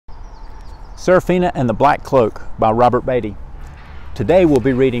Serafina and the Black Cloak by Robert Beatty. Today we'll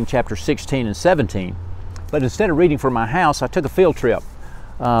be reading chapter 16 and 17, but instead of reading from my house, I took a field trip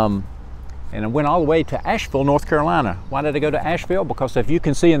and I went all the way to Asheville, North Carolina. Why did I go to Asheville? Because if you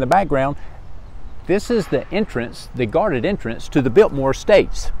can see in the background, this is the entrance, the guarded entrance to the Biltmore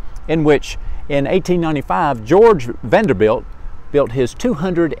Estates, in which in 1895 George Vanderbilt built his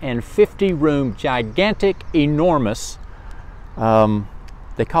 250-room, gigantic, enormous,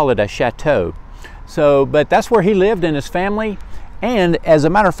 they call it a chateau. But that's where he lived and his family. And as a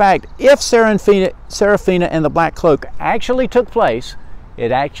matter of fact, if Serafina and the Black Cloak actually took place,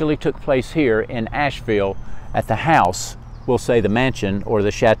 it actually took place here in Asheville at the house, we'll say the mansion or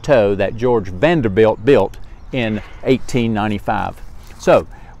the chateau that George Vanderbilt built in 1895. So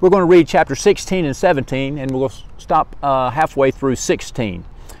we're going to read chapter 16 and 17, and we'll stop halfway through 16.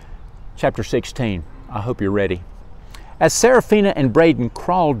 Chapter 16. I hope you're ready. As Serafina and Braden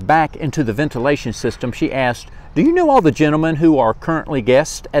crawled back into the ventilation system, she asked, "Do you know all the gentlemen who are currently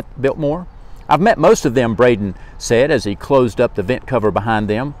guests at Biltmore?" "I've met most of them," Braden said as he closed up the vent cover behind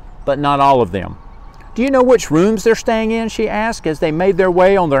them, "but not all of them." "Do you know which rooms they're staying in?" she asked as they made their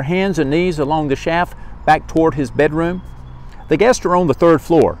way on their hands and knees along the shaft back toward his bedroom. "The guests are on the 3rd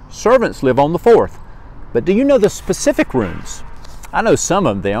floor. Servants live on the 4th. But do you know the specific rooms?" "I know some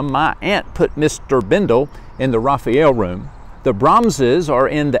of them. My aunt put Mr. Bendel in the Raphael room. The Brahmses are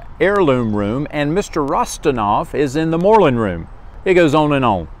in the heirloom room, and Mr. Rostinov is in the Moreland room." It goes on and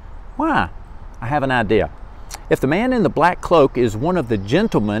on. Why? I have an idea. If the man in the black cloak is one of the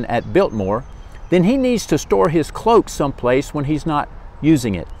gentlemen at Biltmore, then he needs to store his cloak someplace when he's not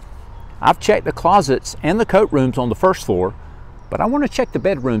using it. I've checked the closets and the coat rooms on the 1st floor, but I want to check the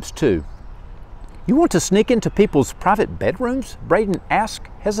bedrooms too. "You want to sneak into people's private bedrooms?" Braden asked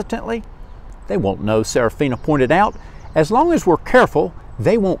hesitantly. "They won't know," Serafina pointed out. "As long as we're careful,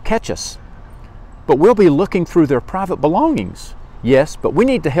 they won't catch us." "But we'll be looking through their private belongings." "Yes, but we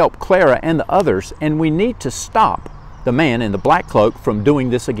need to help Clara and the others, and we need to stop the man in the black cloak from doing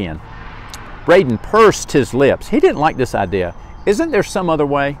this again." Braden pursed his lips. He didn't like this idea. "Isn't there some other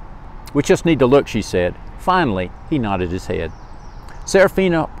way?" "We just need to look," she said. Finally, he nodded his head.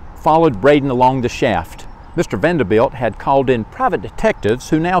 Serafina followed Braden along the shaft. Mr. Vanderbilt had called in private detectives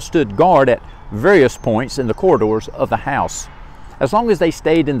who now stood guard at various points in the corridors of the house. As long as they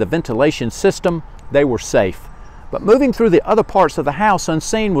stayed in the ventilation system, they were safe. But moving through the other parts of the house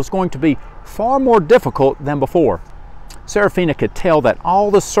unseen was going to be far more difficult than before. Serafina could tell that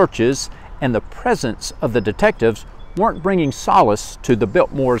all the searches and the presence of the detectives weren't bringing solace to the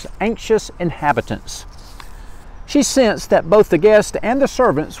Biltmore's anxious inhabitants. She sensed that both the guests and the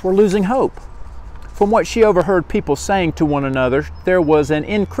servants were losing hope. From what she overheard people saying to one another, there was an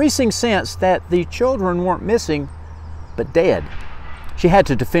increasing sense that the children weren't missing, but dead. She had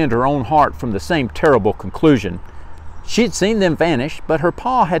to defend her own heart from the same terrible conclusion. She'd seen them vanish, but her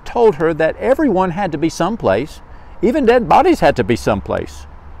pa had told her that everyone had to be someplace. Even dead bodies had to be someplace.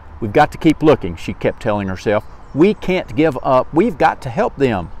 "We've got to keep looking," she kept telling herself. "We can't give up. We've got to help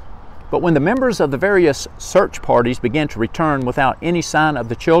them." But when the members of the various search parties began to return without any sign of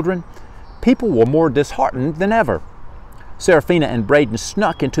the children, people were more disheartened than ever. Serafina and Braden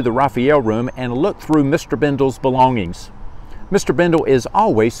snuck into the Raphael room and looked through Mr. Bendel's belongings. "Mr. Bendel is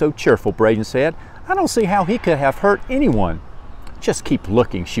always so cheerful," Braden said. "I don't see how he could have hurt anyone." "Just keep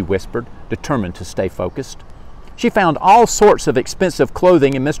looking," she whispered, determined to stay focused. She found all sorts of expensive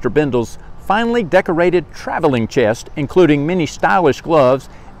clothing in Mr. Bendel's finely decorated traveling chest, including many stylish gloves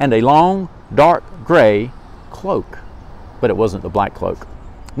and a long, dark gray cloak. But it wasn't the black cloak.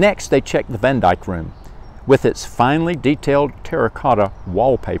 Next, they checked the Van Dyke room. With its finely detailed terracotta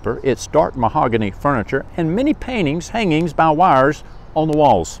wallpaper, its dark mahogany furniture, and many paintings hanging by wires on the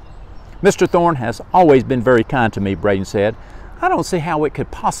walls. "Mr. Thorne has always been very kind to me," Braden said. "I don't see how it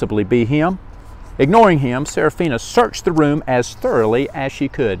could possibly be him." Ignoring him, Serafina searched the room as thoroughly as she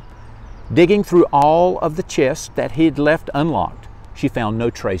could. Digging through all of the chests that he'd left unlocked, she found no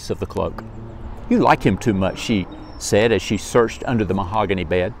trace of the cloak. "You like him too much," she said as she searched under the mahogany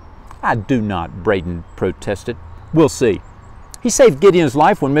bed. "I do not," Braden protested. "We'll see." "He saved Gideon's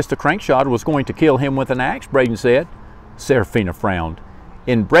life when Mr. Crankshot was going to kill him with an axe," Braden said. Serafina frowned.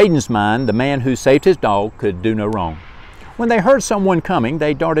 In Braden's mind, the man who saved his dog could do no wrong. When they heard someone coming,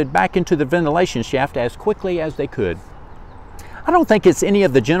 they darted back into the ventilation shaft as quickly as they could. "I don't think it's any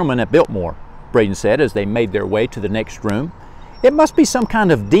of the gentlemen at Biltmore," Braden said as they made their way to the next room. "It must be some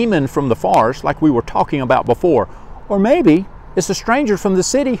kind of demon from the forest like we were talking about before. Or maybe it's a stranger from the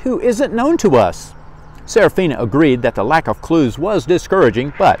city who isn't known to us." Serafina agreed that the lack of clues was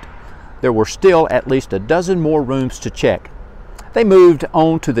discouraging, but there were still at least a dozen more rooms to check. They moved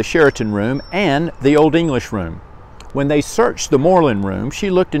on to the Sheraton room and the Old English room. When they searched the Moreland room, she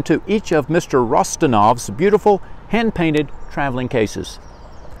looked into each of Mr. Rostanov's beautiful hand-painted traveling cases.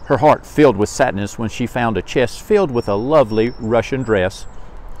 Her heart filled with sadness when she found a chest filled with a lovely Russian dress.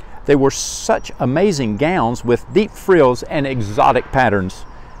 They were such amazing gowns with deep frills and exotic patterns.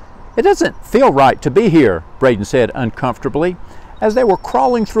 "It doesn't feel right to be here," Braden said uncomfortably. As they were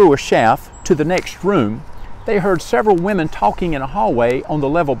crawling through a shaft to the next room, they heard several women talking in a hallway on the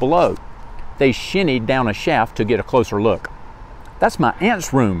level below. They shinnied down a shaft to get a closer look. "That's my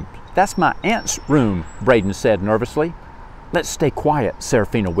aunt's room. That's my aunt's room," Braden said nervously. "Let's stay quiet,"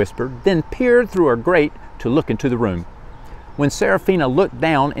 Serafina whispered, then peered through a grate to look into the room. When Serafina looked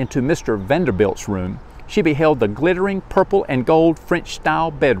down into Mr. Vanderbilt's room, she beheld the glittering purple and gold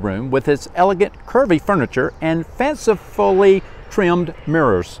French-style bedroom with its elegant, curvy furniture and fancifully trimmed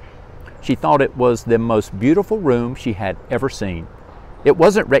mirrors. She thought it was the most beautiful room she had ever seen. It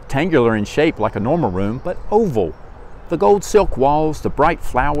wasn't rectangular in shape like a normal room, but oval. The gold silk walls, the bright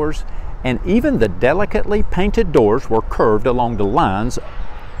flowers, and even the delicately painted doors were curved along the lines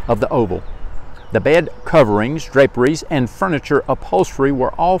of the oval. The bed coverings, draperies, and furniture upholstery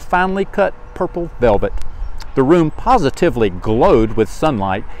were all finely cut purple velvet. The room positively glowed with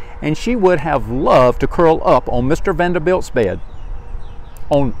sunlight, and she would have loved to curl up on Mr. Vanderbilt's bed.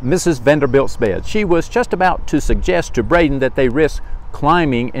 On Mrs. Vanderbilt's bed. She was just about to suggest to Braden that they risk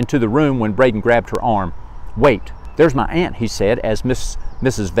climbing into the room when Braden grabbed her arm. "Wait, there's my aunt," he said as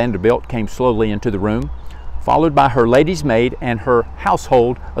Mrs. Vanderbilt came slowly into the room, followed by her lady's maid and her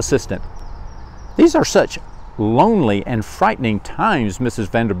household assistant. "These are such lonely and frightening times," Mrs.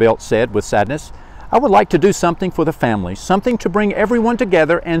 Vanderbilt said with sadness. "I would like to do something for the family, something to bring everyone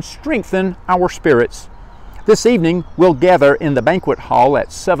together and strengthen our spirits. This evening we'll gather in the banquet hall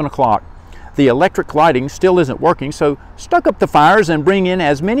at 7 o'clock. The electric lighting still isn't working, so stoke up the fires and bring in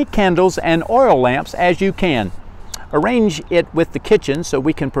as many candles and oil lamps as you can. Arrange it with the kitchen so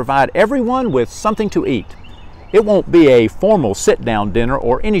we can provide everyone with something to eat. It won't be a formal sit-down dinner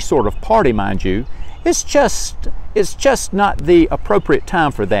or any sort of party, mind you. It's just not the appropriate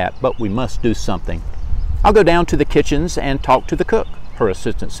time for that, but we must do something." "I'll go down to the kitchens and talk to the cook," her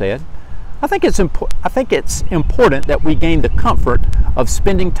assistant said. I think it's important that we gain the comfort of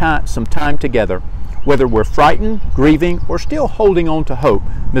spending some time together, whether we're frightened, grieving, or still holding on to hope,"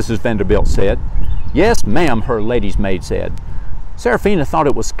 Mrs. Vanderbilt said. "Yes, ma'am," her lady's maid said. Serafina thought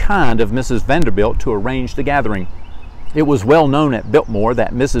it was kind of Mrs. Vanderbilt to arrange the gathering. It was well known at Biltmore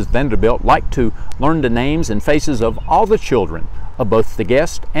that Mrs. Vanderbilt liked to learn the names and faces of all the children, of both the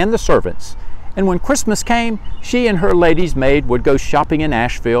guests and the servants. And when Christmas came, she and her lady's maid would go shopping in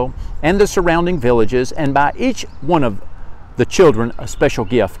Asheville and the surrounding villages and buy each one of the children a special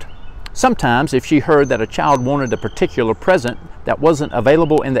gift. Sometimes, if she heard that a child wanted a particular present that wasn't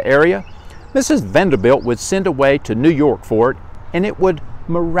available in the area, Mrs. Vanderbilt would send away to New York for it, and it would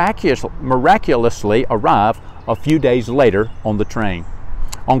miraculously arrive a few days later on the train.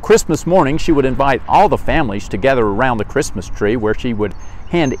 On Christmas morning, she would invite all the families to gather around the Christmas tree, where she would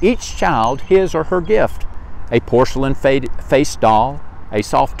hand each child his or her gift: a porcelain face doll, a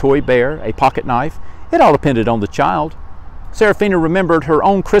soft toy bear, a pocket knife. It all depended on the child. Serafina remembered her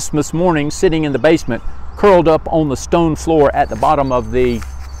own Christmas morning sitting in the basement, curled up on the stone floor at the bottom of the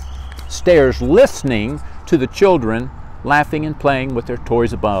stairs, listening to the children laughing and playing with their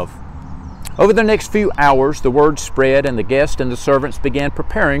toys above. Over the next few hours, the word spread and the guests and the servants began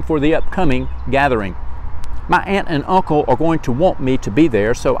preparing for the upcoming gathering. "My aunt and uncle are going to want me to be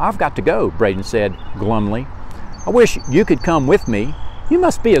there, so I've got to go," Braden said glumly. "I wish you could come with me. You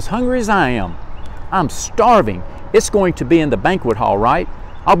must be as hungry as I am." "I'm starving. It's going to be in the banquet hall, right?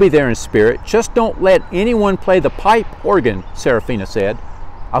 I'll be there in spirit. Just don't let anyone play the pipe organ," Serafina said.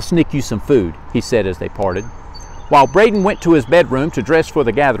 "I'll sneak you some food," he said as they parted. While Braden went to his bedroom to dress for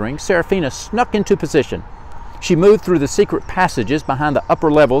the gathering, Serafina snuck into position. She moved through the secret passages behind the upper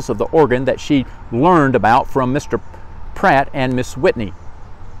levels of the organ that she learned about from Mr. Pratt and Miss Whitney.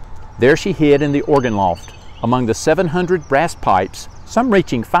 There she hid in the organ loft, among the 700 brass pipes, some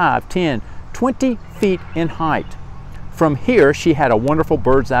reaching 5, 10, 20 feet in height. From here, she had a wonderful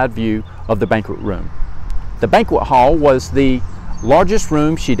bird's-eye view of the banquet room. The banquet hall was the largest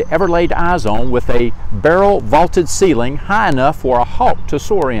room she'd ever laid eyes on, with a barrel-vaulted ceiling high enough for a hawk to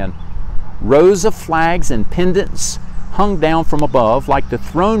soar in. Rows of flags and pendants hung down from above like the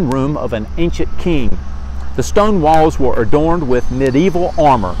throne room of an ancient king. The stone walls were adorned with medieval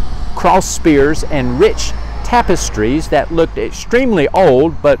armor, cross spears, and rich tapestries that looked extremely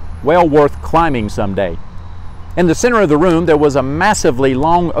old but well worth climbing someday. In the center of the room, there was a massively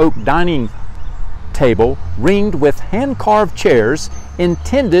long oak dining table ringed with hand-carved chairs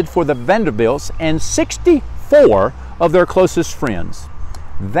intended for the Vanderbilts and 64 of their closest friends.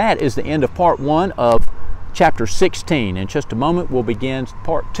 That is the end of part 1 of chapter 16. In just a moment, we'll begin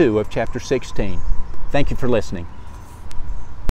part 2 of chapter 16. Thank you for listening.